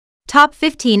Top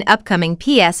 15 Upcoming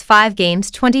PS5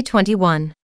 Games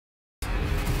 2021.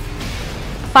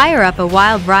 Fire up a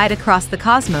wild ride across the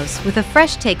cosmos with a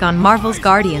fresh take on Marvel's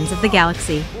Guardians of the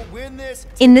Galaxy.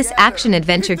 In this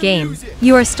action-adventure game,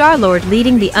 you are Star-Lord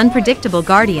leading the unpredictable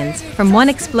Guardians from one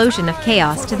explosion of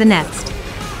chaos to the next.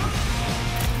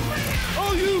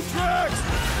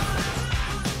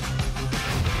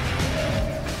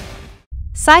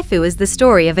 Saifu is the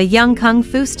story of a young kung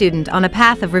fu student on a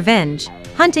path of revenge,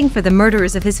 hunting for the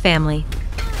murderers of his family.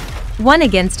 One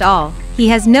against all, he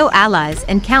has no allies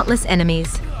and countless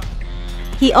enemies.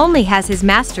 He only has his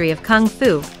mastery of kung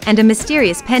fu and a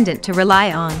mysterious pendant to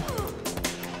rely on.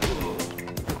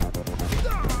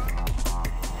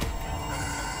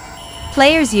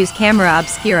 Players use camera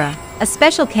obscura, a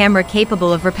special camera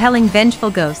capable of repelling vengeful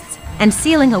ghosts and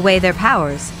sealing away their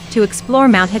powers, to explore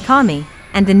Mount Hikami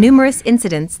and the numerous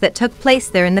incidents that took place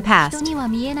there in the past.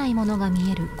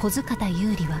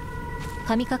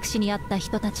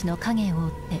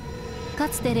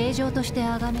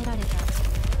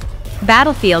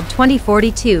 Battlefield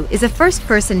 2042 is a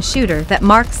first-person shooter that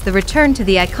marks the return to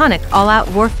the iconic all-out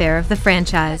warfare of the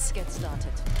franchise.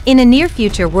 In a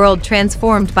near-future world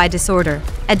transformed by disorder,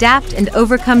 adapt and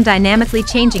overcome dynamically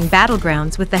changing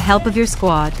battlegrounds with the help of your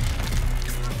squad.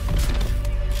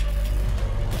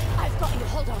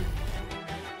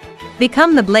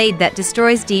 Become the blade that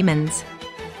destroys demons.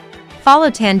 Follow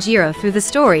Tanjiro through the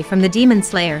story from the Demon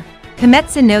Slayer,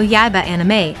 Kimetsu no Yaiba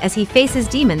anime as he faces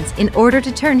demons in order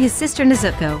to turn his sister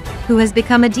Nezuko, who has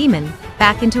become a demon,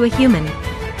 back into a human.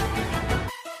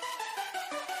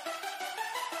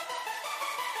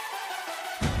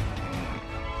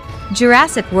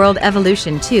 Jurassic World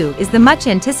Evolution 2 is the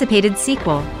much-anticipated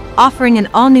sequel, offering an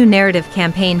all-new narrative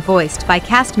campaign voiced by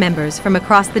cast members from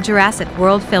across the Jurassic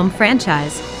World film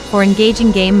franchise, for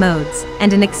engaging game modes,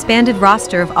 and an expanded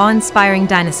roster of awe-inspiring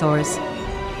dinosaurs.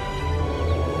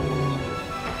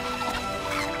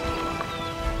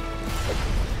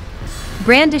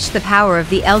 Brandish the power of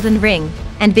the Elden Ring,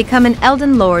 and become an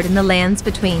Elden Lord in the lands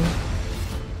between.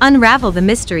 Unravel the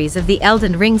mysteries of the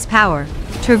Elden Ring's power,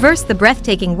 traverse the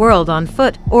breathtaking world on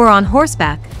foot or on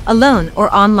horseback, alone or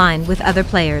online with other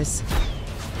players.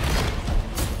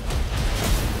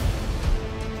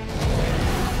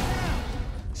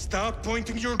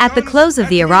 At the close of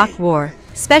the Iraq War,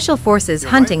 special forces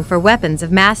hunting for weapons of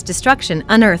mass destruction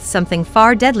unearthed something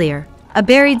far deadlier, a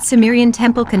buried Sumerian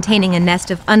temple containing a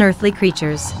nest of unearthly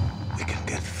creatures. We can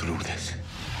get through this.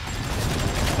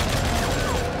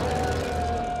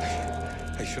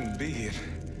 I shouldn't be here.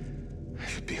 I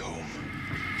should be home.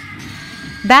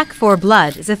 Back 4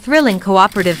 Blood is a thrilling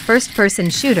cooperative first-person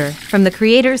shooter from the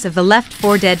creators of the Left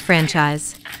 4 Dead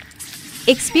franchise.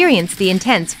 Experience the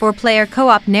intense 4-player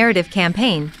co-op narrative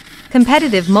campaign,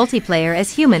 competitive multiplayer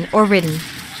as human or ridden.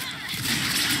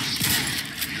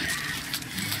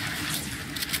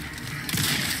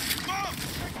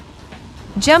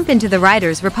 Jump into the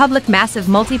Riders Republic massive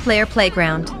multiplayer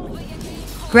playground.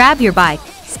 Grab your bike,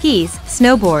 skis,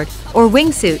 snowboard, or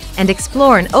wingsuit and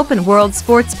explore an open-world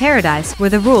sports paradise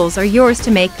where the rules are yours to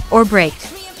make or break.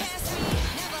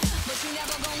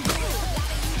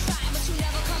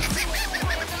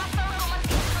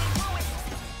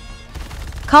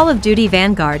 Call of Duty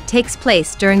Vanguard takes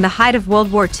place during the height of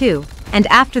World War II, and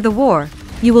after the war,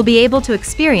 you will be able to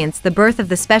experience the birth of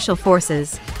the Special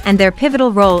Forces and their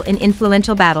pivotal role in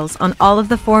influential battles on all of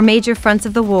the 4 major fronts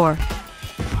of the war.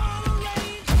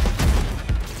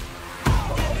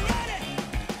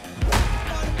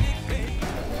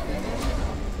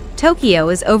 Tokyo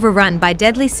is overrun by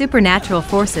deadly supernatural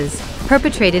forces,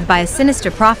 perpetrated by a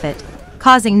sinister prophet,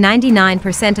 causing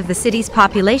 99% of the city's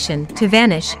population to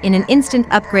vanish in an instant.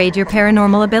 Upgrade your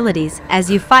paranormal abilities as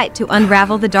you fight to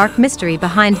unravel the dark mystery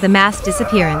behind the mass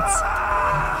disappearance.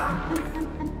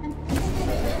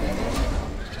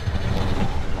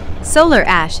 Solar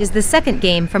Ash is the second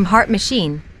game from Heart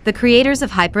Machine, the creators of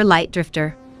Hyper Light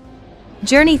Drifter.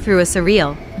 Journey through a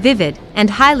surreal, vivid, and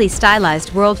highly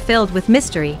stylized world filled with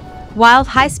mystery, wild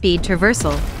high-speed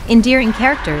traversal, endearing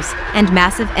characters, and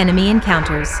massive enemy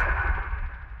encounters.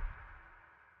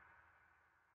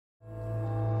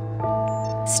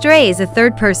 Stray is a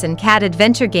third-person cat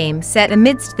adventure game set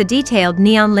amidst the detailed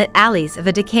neon-lit alleys of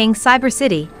a decaying cyber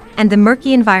city and the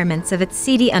murky environments of its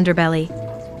seedy underbelly.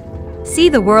 See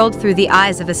the world through the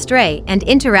eyes of a stray and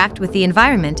interact with the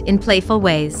environment in playful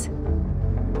ways.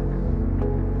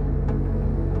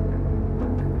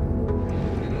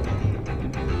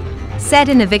 Set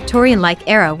in a Victorian-like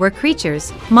era where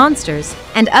creatures, monsters,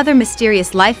 and other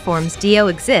mysterious life forms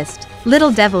exist,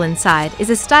 Little Devil Inside is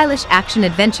a stylish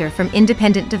action-adventure from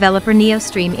independent developer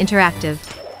NeoStream Interactive.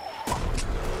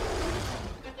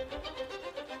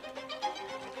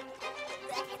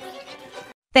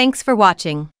 Thanks for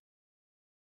watching.